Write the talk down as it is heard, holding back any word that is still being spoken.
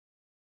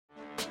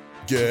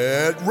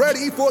Get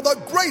ready for the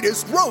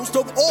greatest roast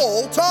of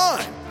all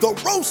time, the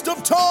Roast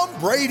of Tom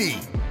Brady,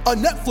 a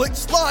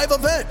Netflix live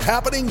event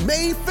happening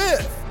May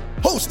 5th.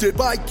 Hosted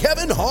by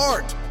Kevin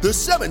Hart, the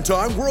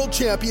 7-time world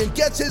champion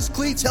gets his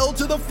cleats held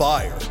to the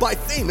fire by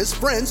famous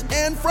friends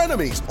and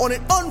frenemies on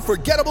an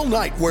unforgettable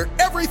night where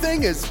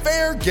everything is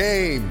fair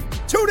game.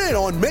 Tune in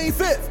on May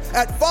 5th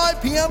at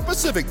 5 p.m.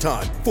 Pacific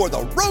time for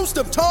the Roast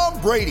of Tom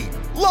Brady,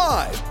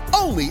 live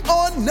only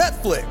on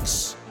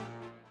Netflix.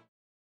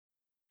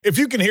 If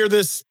you can hear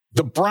this,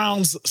 the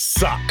Browns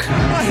suck.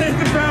 I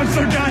hate the Browns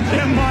so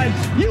goddamn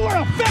much. You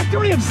are a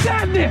factory of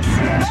sadness.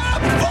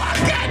 I'm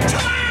fucking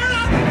tired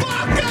of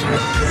fucking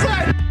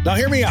losing. Now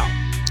hear me out.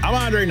 I'm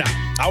Andre Knott.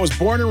 I was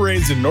born and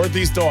raised in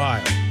Northeast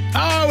Ohio.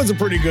 I was a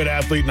pretty good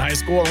athlete in high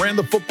school and ran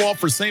the football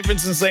for St.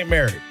 Vincent St.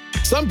 Mary.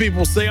 Some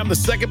people say I'm the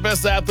second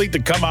best athlete to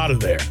come out of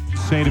there.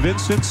 St.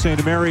 Vincent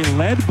St. Mary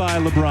led by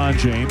LeBron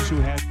James,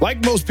 who had...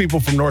 Like most people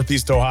from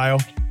Northeast Ohio,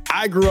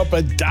 I grew up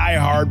a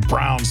diehard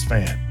Browns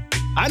fan.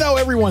 I know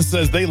everyone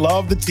says they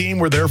love the team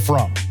where they're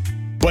from,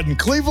 but in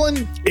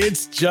Cleveland,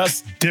 it's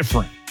just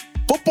different.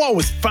 Football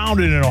was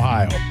founded in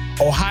Ohio.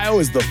 Ohio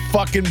is the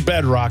fucking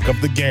bedrock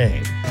of the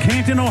game.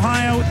 Canton,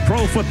 Ohio,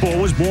 pro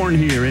football was born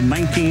here in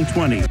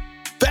 1920.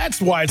 That's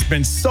why it's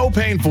been so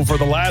painful for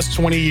the last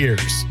 20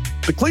 years.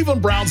 The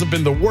Cleveland Browns have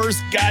been the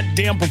worst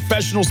goddamn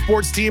professional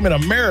sports team in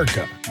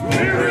America.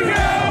 Here we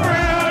go,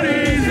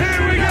 Brownies.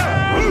 Here we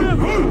go.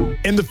 Woo, woo.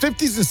 In the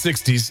 50s and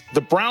 60s,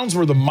 the Browns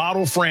were the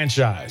model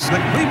franchise. The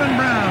Cleveland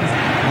Browns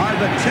are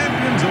the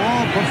champions of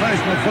all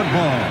professional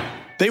football.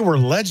 They were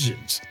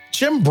legends.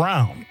 Jim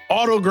Brown,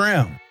 Otto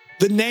Graham,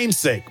 the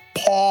namesake,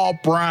 Paul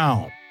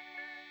Brown.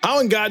 How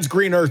in God's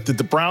green earth did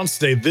the Browns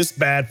stay this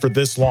bad for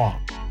this long?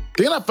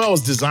 The NFL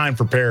is designed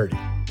for parity.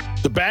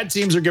 The bad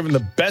teams are given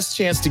the best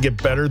chance to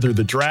get better through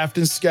the draft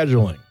and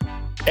scheduling.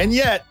 And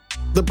yet,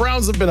 the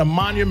Browns have been a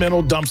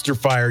monumental dumpster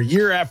fire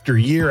year after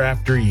year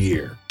after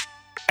year.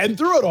 And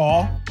through it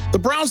all, the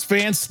Browns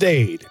fans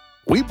stayed.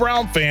 We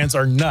Brown fans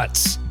are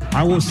nuts.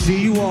 I will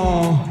see you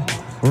all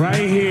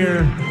right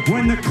here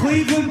when the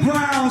Cleveland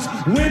Browns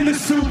win the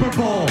Super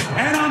Bowl,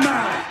 and I'm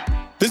out.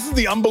 This is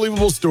the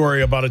unbelievable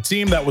story about a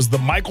team that was the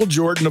Michael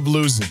Jordan of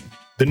losing,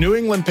 the New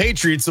England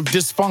Patriots of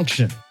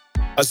dysfunction.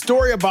 A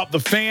story about the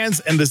fans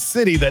and the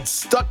city that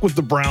stuck with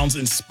the Browns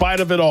in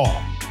spite of it all.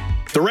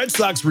 The Red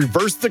Sox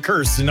reversed the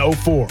curse in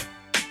 2004.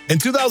 In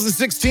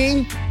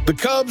 2016, the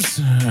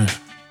Cubs,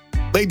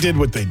 they did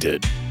what they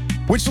did.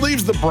 Which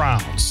leaves the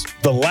Browns,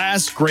 the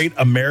last great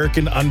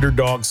American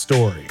underdog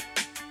story.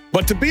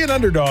 But to be an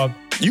underdog,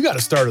 you got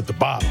to start at the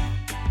bottom.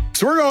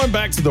 So we're going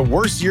back to the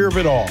worst year of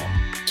it all,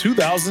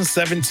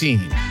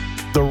 2017,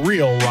 the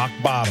real rock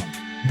bottom.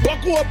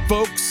 Buckle up,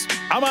 folks.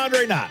 I'm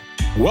Andre Knott.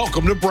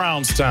 Welcome to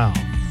Brownstown.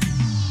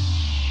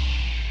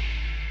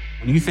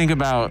 When you think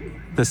about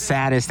the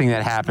saddest thing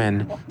that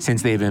happened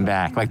since they've been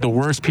back, like the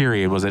worst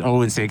period, was it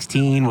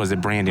 0-16? Was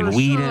it Brandon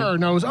Weeden? Sure.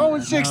 No, it was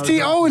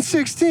 0-16.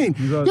 0-16.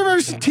 You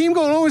ever seen a team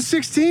going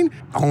 0-16?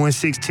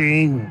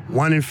 0-16,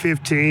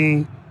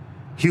 1-15,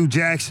 Hugh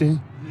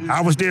Jackson.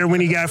 I was there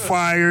when he got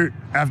fired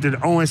after the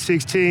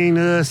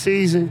 0-16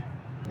 season.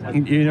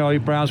 You know,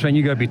 Browns fan,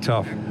 you got to be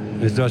tough.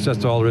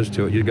 That's all there is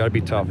to it. You got to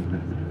be tough.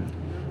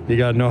 You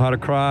got to know how to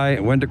cry,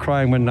 when to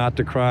cry, and when not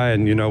to cry,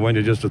 and you know when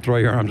to just to throw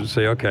your arms and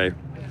say, okay,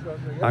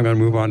 I'm going to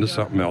move on to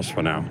something else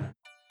for now.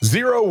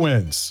 0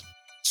 wins,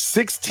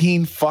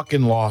 16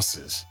 fucking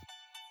losses.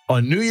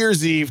 On New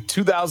Year's Eve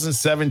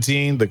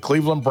 2017, the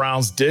Cleveland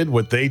Browns did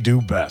what they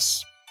do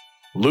best.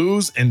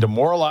 Lose in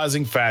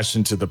demoralizing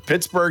fashion to the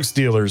Pittsburgh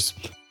Steelers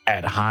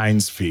at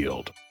Heinz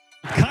Field.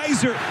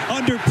 Kaiser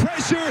under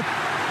pressure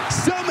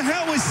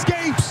somehow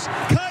escapes.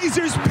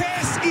 Kaiser's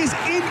pass is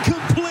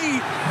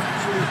incomplete.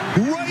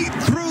 Right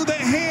through the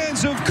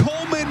hands of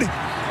Coleman.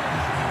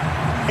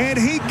 And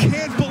he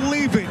can't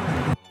believe it.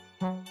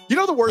 You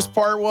know the worst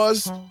part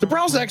was? The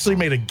Browns actually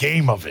made a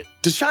game of it.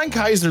 Deshaun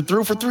Kaiser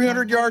threw for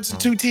 300 yards and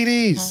 2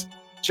 TDs.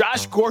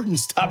 Josh Gordon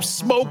stopped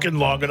smoking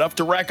long enough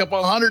to rack up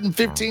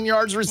 115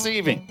 yards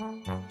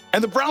receiving.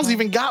 And the Browns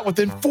even got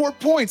within 4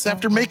 points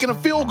after making a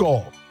field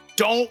goal.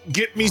 Don't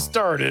get me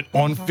started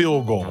on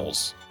field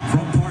goals.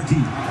 From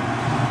Parkey.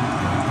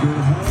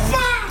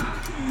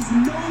 Is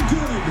no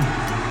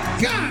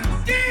good.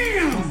 God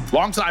damn.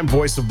 Longtime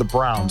voice of the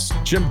Browns,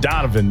 Jim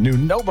Donovan, knew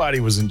nobody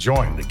was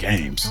enjoying the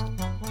games.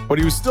 But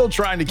he was still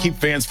trying to keep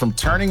fans from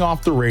turning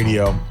off the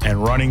radio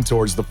and running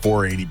towards the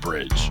 480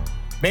 bridge.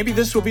 Maybe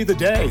this will be the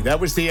day. That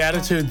was the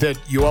attitude that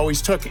you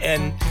always took.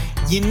 And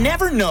you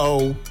never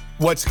know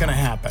what's going to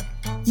happen.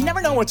 You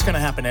never know what's going to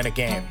happen in a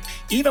game.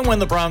 Even when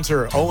the Browns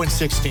are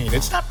 0-16,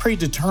 it's not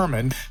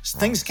predetermined.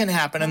 Things can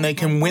happen and they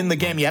can win the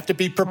game. You have to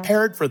be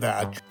prepared for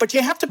that. But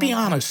you have to be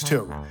honest,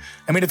 too.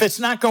 I mean, if it's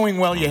not going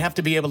well, you have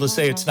to be able to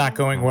say it's not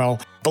going well.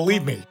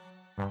 Believe me.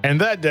 And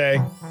that day,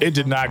 it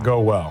did not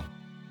go well.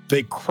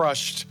 They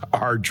crushed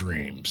our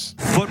dreams.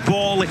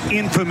 Football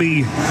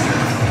infamy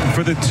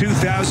for the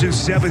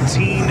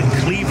 2017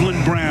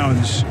 Cleveland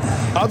Browns.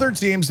 Other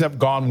teams have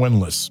gone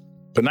winless.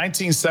 The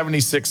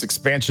 1976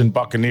 expansion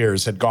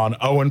Buccaneers had gone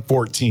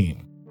 0-14.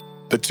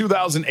 The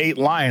 2008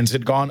 Lions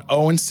had gone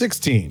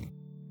 0-16.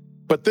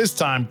 But this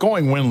time,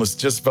 going winless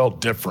just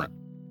felt different.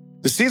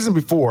 The season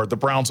before, the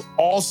Browns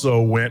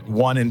also went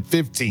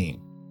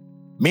 1-15,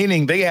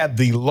 meaning they had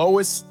the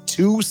lowest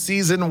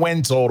two-season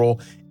win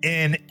total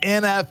in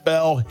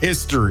NFL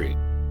history.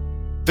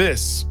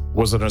 This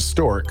was an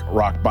historic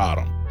rock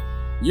bottom.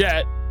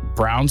 Yet,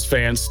 Browns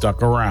fans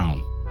stuck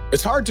around.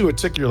 It's hard to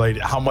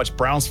articulate how much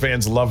Browns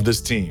fans love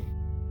this team.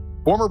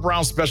 Former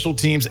Browns special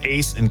teams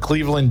ace and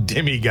Cleveland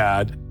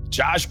demigod,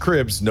 Josh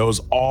Cribbs, knows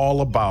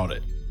all about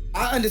it.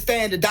 I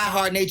understand the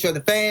diehard nature of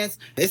the fans.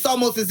 It's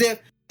almost as if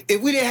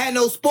we didn't have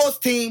no sports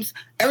teams,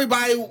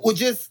 everybody would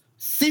just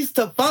cease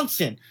to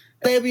function.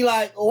 They'd be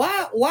like,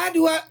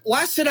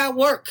 why should I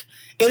work?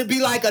 It'd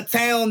be like a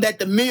town that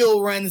the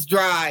mill runs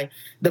dry,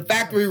 the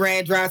factory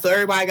ran dry, so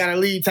everybody got to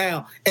leave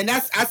town. And I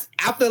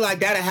feel like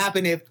that'd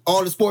happen if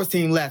all the sports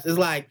team left. It's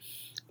like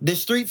the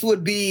streets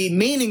would be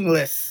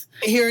meaningless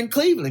here in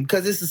Cleveland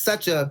because this is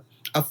such a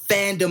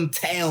fandom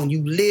town.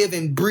 You live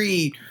and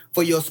breathe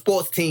for your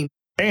sports team.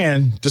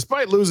 And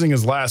despite losing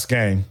his last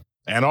game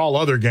and all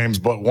other games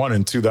but one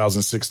in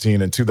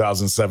 2016 and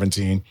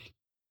 2017,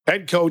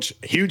 head coach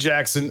Hugh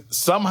Jackson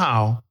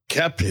somehow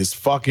kept his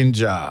fucking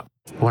job.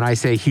 When I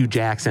say Hugh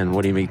Jackson,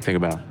 what do you think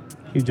about?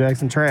 Hugh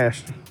Jackson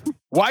trashed.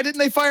 Why didn't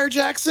they fire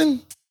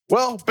Jackson?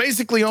 Well,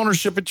 basically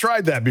ownership had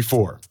tried that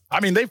before. I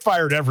mean, they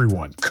fired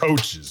everyone,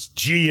 coaches,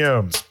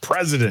 GMs,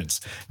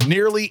 presidents,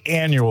 nearly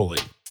annually.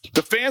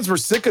 The fans were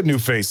sick of new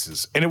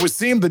faces, and it would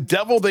seem the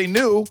devil they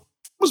knew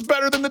was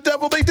better than the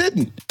devil they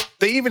didn't.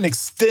 They even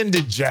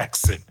extended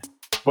Jackson.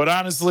 But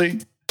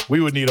honestly, we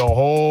would need a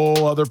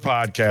whole other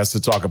podcast to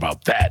talk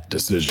about that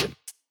decision.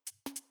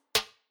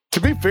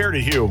 To be fair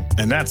to Hugh,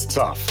 and that's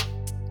tough,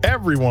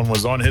 everyone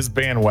was on his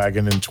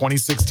bandwagon in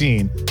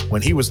 2016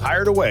 when he was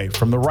hired away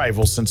from the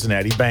rival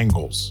Cincinnati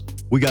Bengals.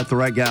 We got the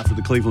right guy for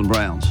the Cleveland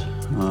Browns.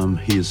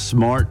 He is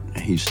smart,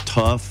 he's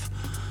tough,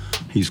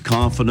 he's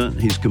confident,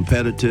 he's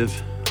competitive.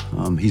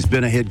 He's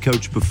been a head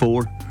coach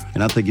before,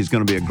 and I think he's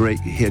going to be a great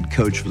head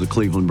coach for the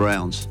Cleveland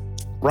Browns.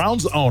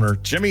 Browns owner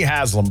Jimmy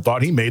Haslam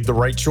thought he made the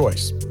right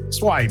choice.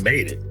 That's why he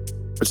made it.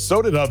 But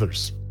so did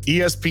others.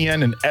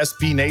 ESPN and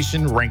SB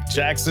Nation ranked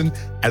Jackson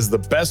as the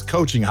best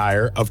coaching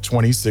hire of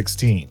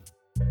 2016.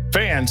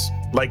 Fans,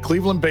 like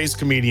Cleveland-based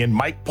comedian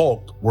Mike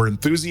Polk, were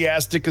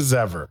enthusiastic as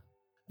ever.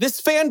 This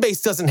fan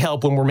base doesn't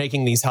help when we're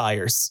making these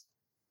hires.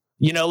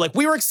 You know, like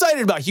we were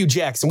excited about Hugh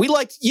Jackson. We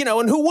liked,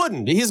 and who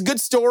wouldn't? He has a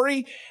good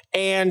story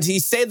and he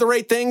said the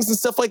right things and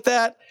stuff like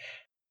that.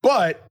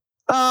 But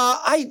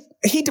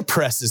he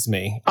depresses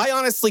me. I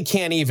honestly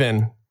can't.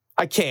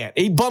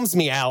 He bums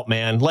me out,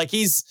 man. Like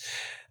he's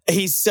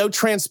so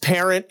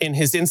transparent in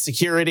his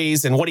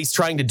insecurities and what he's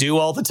trying to do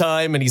all the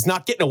time. And he's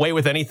not getting away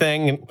with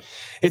anything. And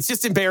it's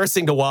just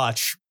embarrassing to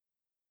watch.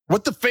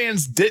 What the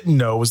fans didn't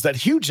know was that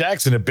Hugh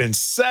Jackson had been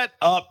set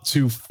up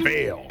to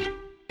fail.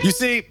 You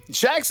see,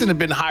 Jackson had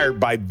been hired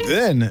by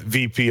then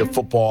VP of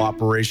Football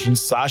Operations,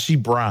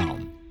 Sashi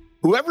Brown,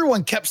 who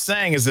everyone kept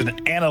saying is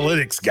an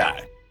analytics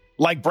guy,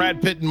 like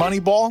Brad Pitt in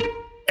Moneyball.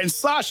 And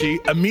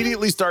Sashi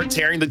immediately started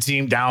tearing the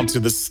team down to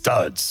the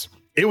studs.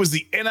 It was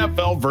the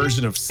NFL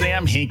version of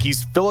Sam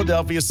Hinkie's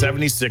Philadelphia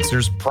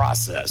 76ers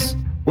process.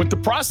 What the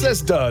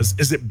process does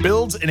is it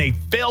builds in a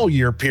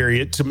failure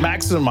period to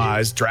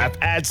maximize draft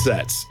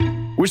assets,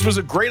 which was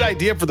a great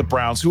idea for the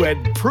Browns, who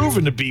had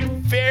proven to be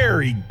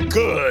very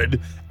good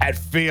at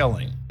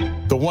failing.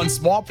 The one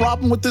small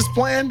problem with this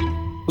plan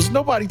was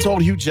nobody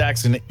told Hugh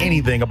Jackson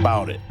anything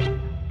about it.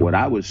 What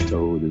I was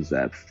told is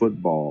that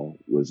football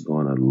was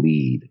going to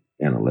lead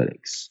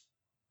analytics.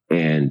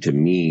 And to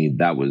me,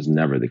 that was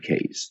never the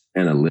case.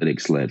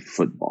 Analytics led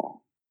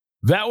football.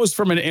 That was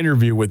from an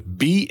interview with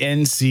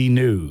BNC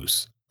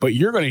News. But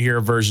you're going to hear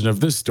a version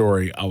of this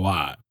story a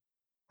lot.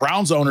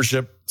 Browns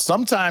ownership,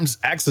 sometimes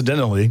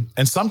accidentally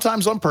and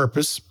sometimes on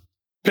purpose,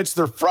 pits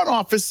their front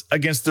office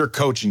against their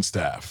coaching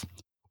staff,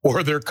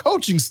 or their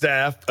coaching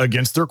staff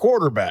against their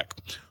quarterback,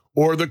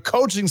 or the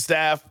coaching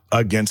staff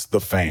against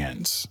the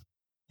fans.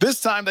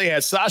 This time they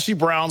had Sashi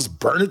Brown's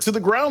burn it to the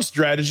ground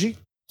strategy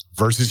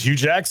versus Hugh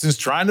Jackson's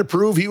trying to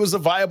prove he was a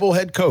viable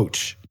head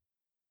coach.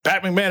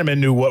 Pat McManaman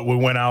knew what would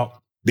win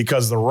out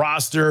because the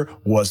roster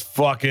was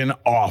fucking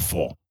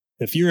awful.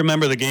 If you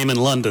remember the game in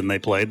London they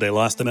played, they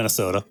lost to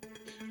Minnesota.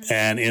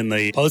 And in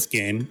the post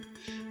game,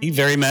 he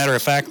very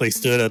matter-of-factly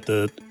stood at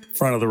the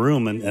front of the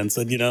room and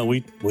said,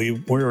 we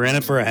were in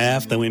it for a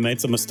half, then we made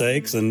some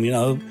mistakes. And,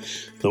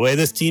 the way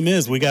this team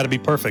is, we got to be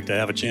perfect to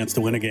have a chance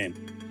to win a game.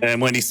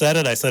 And when he said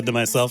it, I said to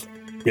myself,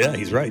 yeah,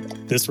 he's right.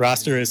 This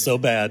roster is so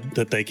bad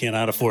that they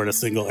cannot afford a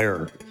single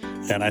error.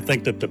 And I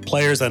think that the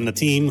players on the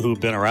team who've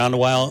been around a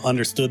while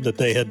understood that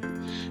they had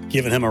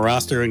given him a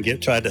roster and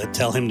tried to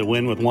tell him to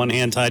win with one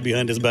hand tied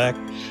behind his back.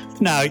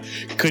 Now,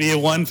 could he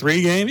have won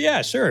 3 games?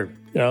 Yeah, sure.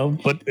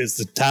 But is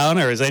the town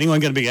or is anyone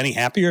going to be any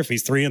happier if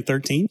he's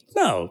 3-13?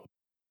 No.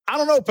 I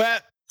don't know,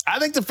 Pat. I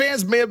think the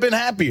fans may have been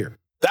happier.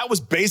 That was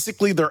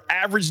basically their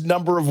average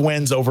number of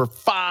wins over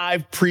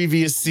 5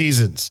 previous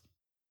seasons.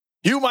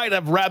 You might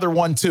have rather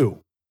won 2.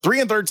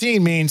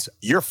 3-13 means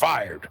you're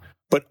fired.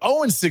 But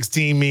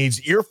 0-16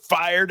 means you're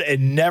fired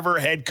and never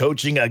head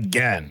coaching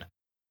again.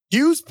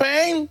 Hugh's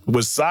pain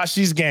was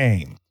Sachi's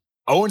gain.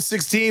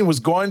 0-16 was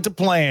going to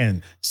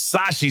plan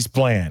Sachi's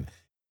plan.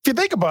 If you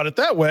think about it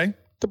that way,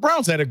 the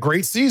Browns had a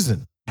great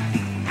season.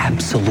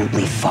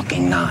 Absolutely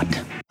fucking not.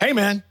 Hey,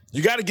 man,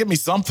 you got to give me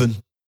something.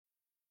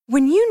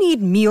 When you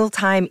need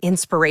mealtime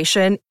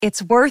inspiration,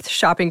 it's worth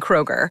shopping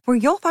Kroger, where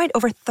you'll find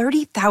over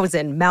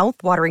 30,000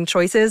 mouth-watering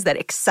choices that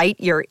excite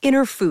your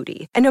inner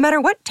foodie. And no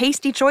matter what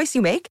tasty choice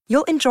you make,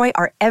 you'll enjoy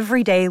our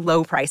everyday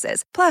low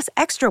prices, plus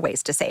extra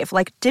ways to save,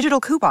 like digital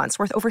coupons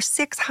worth over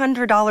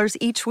 $600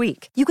 each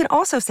week. You can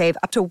also save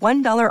up to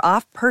 $1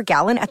 off per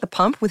gallon at the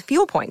pump with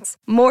fuel points.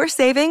 More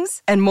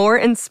savings and more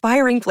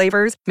inspiring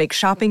flavors make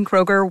shopping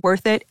Kroger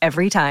worth it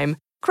every time.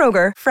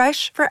 Kroger,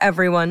 fresh for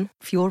everyone.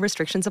 Fuel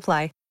restrictions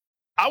apply.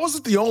 I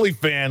wasn't the only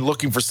fan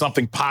looking for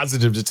something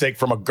positive to take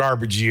from a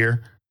garbage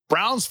year.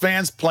 Browns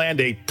fans planned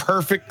a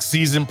perfect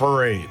season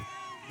parade.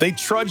 They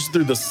trudged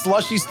through the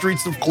slushy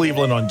streets of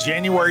Cleveland on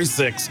January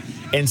 6th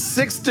in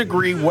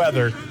 6-degree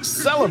weather,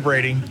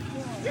 celebrating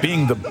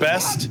being the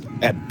best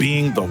at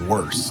being the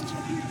worst.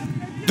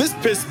 This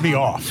pissed me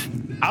off.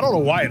 I don't know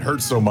why it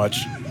hurt so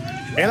much.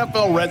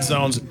 NFL Red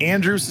Zone's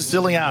Andrew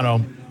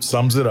Siciliano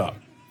sums it up.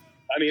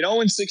 I mean,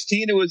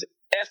 0-16, it was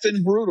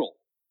effing brutal.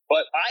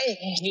 But I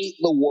hate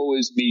the woe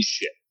is me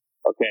shit,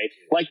 okay?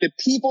 Like the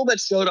people that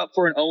showed up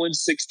for an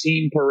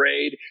 0-16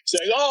 parade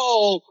saying,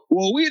 oh,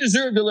 well, we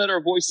deserve to let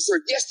our voices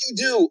heard. Yes, you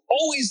do.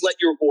 Always let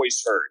your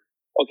voice heard,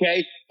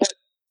 okay? But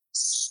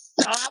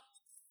stop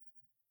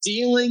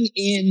dealing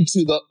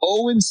into the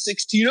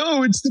 0-16,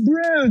 oh, it's the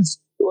Browns.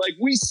 Like,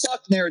 we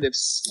suck narrative.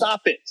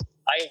 Stop it.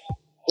 I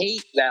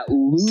hate that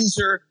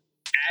loser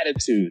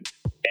attitude.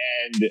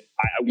 And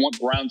I want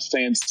Browns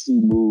fans to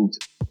move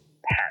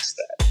past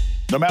that.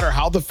 No matter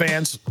how the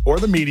fans or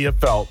the media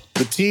felt,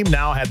 the team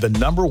now had the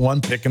number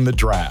 1 pick in the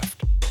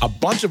draft, a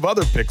bunch of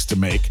other picks to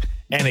make,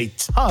 and a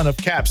ton of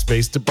cap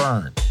space to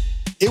burn.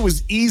 It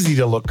was easy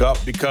to look up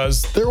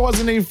because there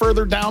wasn't any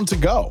further down to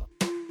go.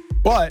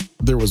 But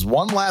there was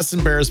one last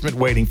embarrassment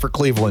waiting for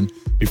Cleveland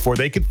before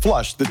they could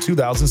flush the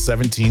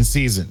 2017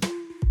 season.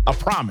 A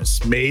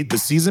promise made the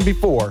season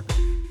before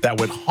that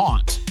would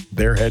haunt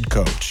their head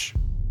coach.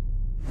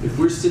 If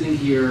we're sitting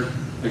here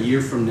a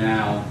year from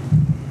now,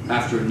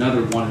 after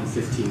another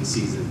 1-15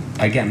 season.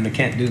 Again, we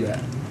can't do that.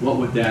 What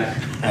would that?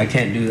 I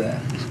can't do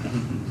that.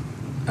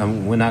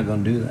 We're not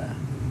going to do that.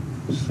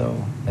 So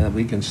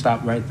we can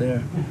stop right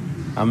there.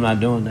 I'm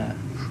not doing that.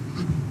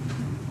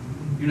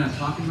 You're not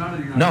talking about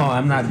it? You're not no,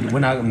 I'm not.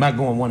 I'm not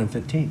going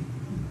 1-15.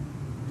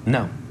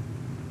 No.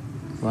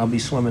 Well, I'll be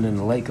swimming in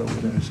the lake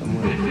over there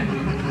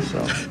somewhere. So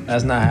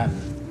that's not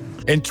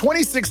happening. In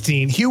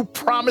 2016, Hugh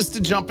promised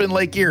to jump in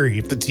Lake Erie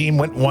if the team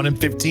went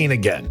 1-15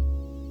 again.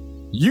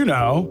 You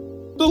know,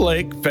 the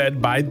lake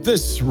fed by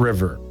this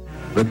river.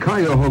 The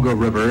Cuyahoga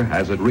River,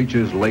 as it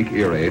reaches Lake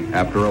Erie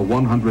after a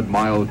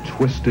 100-mile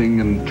twisting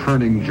and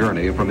turning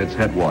journey from its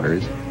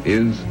headwaters,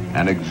 is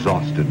an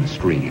exhausted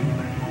stream,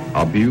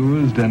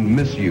 abused and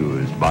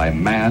misused by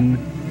man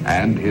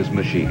and his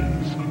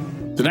machines.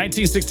 The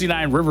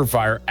 1969 river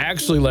fire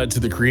actually led to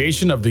the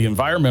creation of the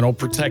Environmental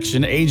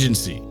Protection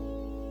Agency.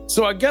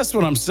 So I guess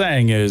what I'm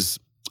saying is,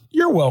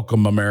 you're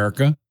welcome,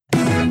 America.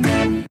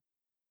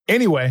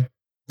 Anyway,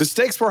 the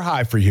stakes were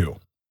high for Hugh.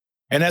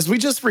 And as we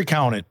just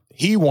recounted,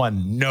 he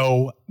won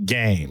no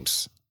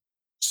games.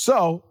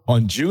 So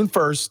on June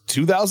 1st,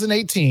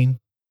 2018,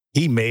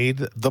 he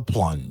made the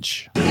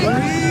plunge. 3, 2, 1,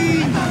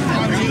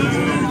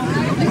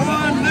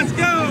 let's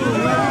go!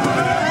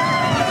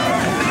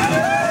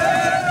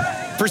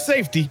 For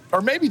safety, or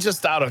maybe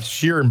just out of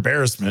sheer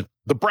embarrassment,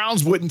 the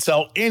Browns wouldn't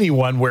tell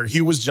anyone where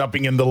Hugh was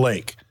jumping in the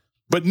lake.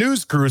 But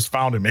news crews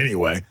found him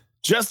anyway,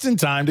 just in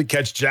time to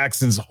catch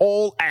Jackson's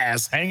whole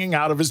ass hanging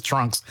out of his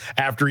trunks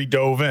after he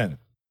dove in.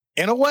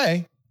 In a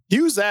way,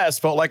 Hugh's ass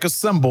felt like a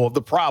symbol of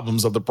the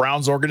problems of the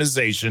Browns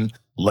organization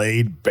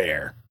laid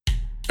bare.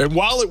 And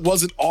while it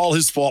wasn't all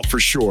his fault for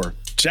sure,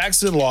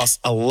 Jackson lost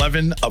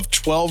 11 of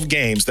 12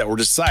 games that were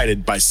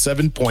decided by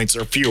 7 points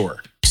or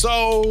fewer.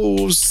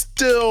 So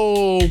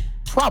still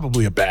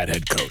probably a bad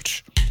head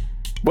coach.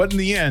 But in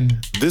the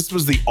end, this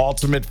was the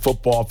ultimate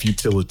football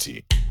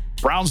futility.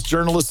 Browns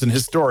journalist and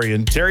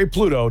historian Terry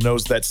Pluto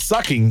knows that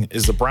sucking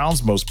is the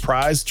Browns' most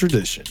prized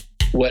tradition.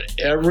 What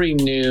every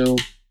new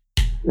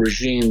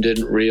regime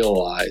didn't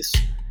realize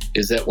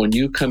is that when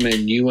you come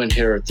in, you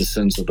inherit the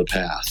sins of the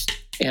past.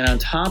 And on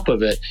top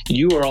of it,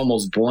 you are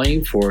almost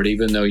blamed for it,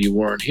 even though you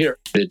weren't here.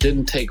 It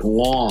didn't take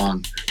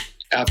long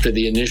after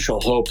the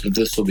initial hope that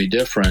this will be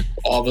different.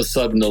 All of a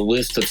sudden, the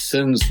list of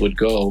sins would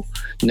go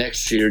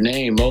next to your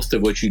name, most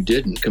of which you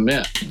didn't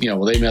commit.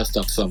 Well, they messed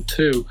up some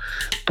too.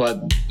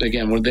 But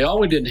again, when they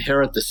always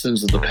inherit the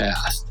sins of the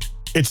past.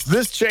 It's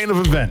this chain of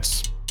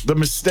events, the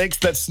mistakes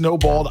that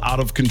snowballed out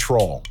of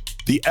control,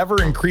 the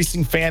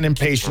ever-increasing fan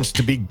impatience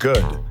to be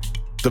good,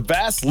 the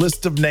vast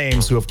list of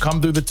names who have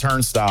come through the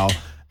turnstile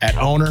at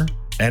owner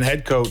and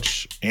head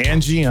coach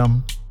and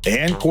GM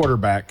and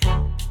quarterback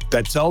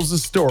that tells the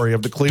story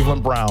of the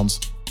Cleveland Browns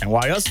and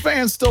why us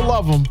fans still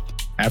love them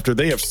after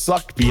they have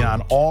sucked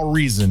beyond all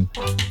reason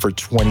for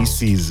 20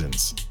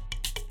 seasons.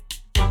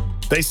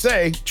 They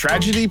say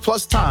tragedy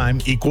plus time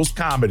equals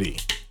comedy.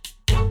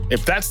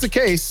 If that's the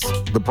case,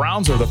 the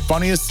Browns are the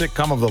funniest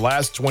sitcom of the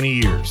last 20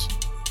 years.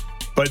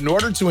 But in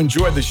order to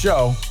enjoy the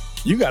show,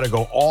 you got to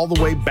go all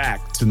the way back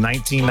to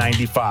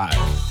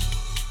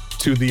 1995,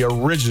 to the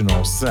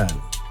original Sin.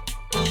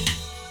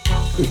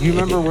 Do you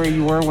remember where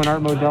you were when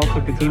Art Modell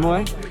took the team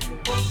away?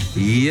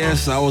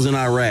 Yes, I was in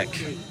Iraq.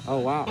 Oh,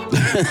 wow.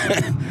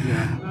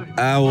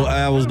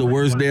 I was the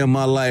worst day of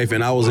my life,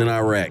 and I was in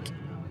Iraq.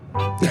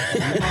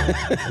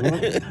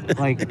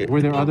 Like,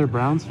 were there other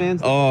Browns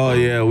fans? Oh,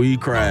 yeah, we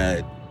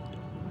cried.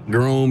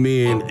 Grown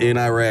men in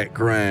Iraq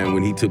crying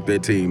when he took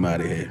that team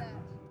out of here.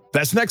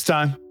 That's next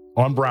time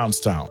on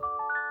Brownstown.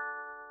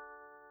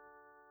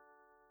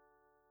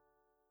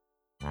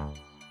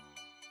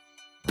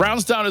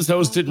 Brownstown is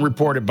hosted and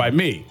reported by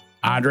me,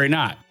 Andre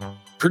Knott.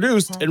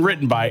 Produced and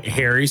written by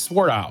Harry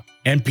Swartout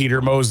and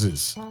Peter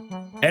Moses.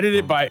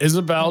 Edited by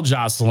Isabel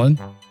Jocelyn.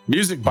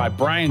 Music by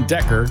Brian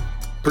Decker.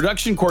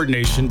 Production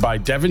coordination by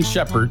Devin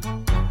Shepard.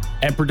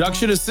 And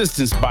production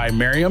assistance by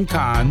Miriam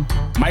Khan,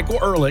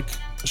 Michael Ehrlich,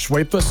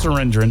 Shweta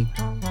Surendran,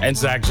 and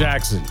Zach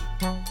Jackson.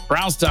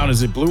 Brownstown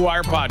is a Blue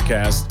Wire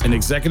podcast and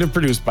executive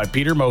produced by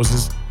Peter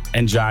Moses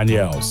and John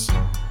Yells.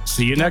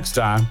 See you next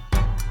time.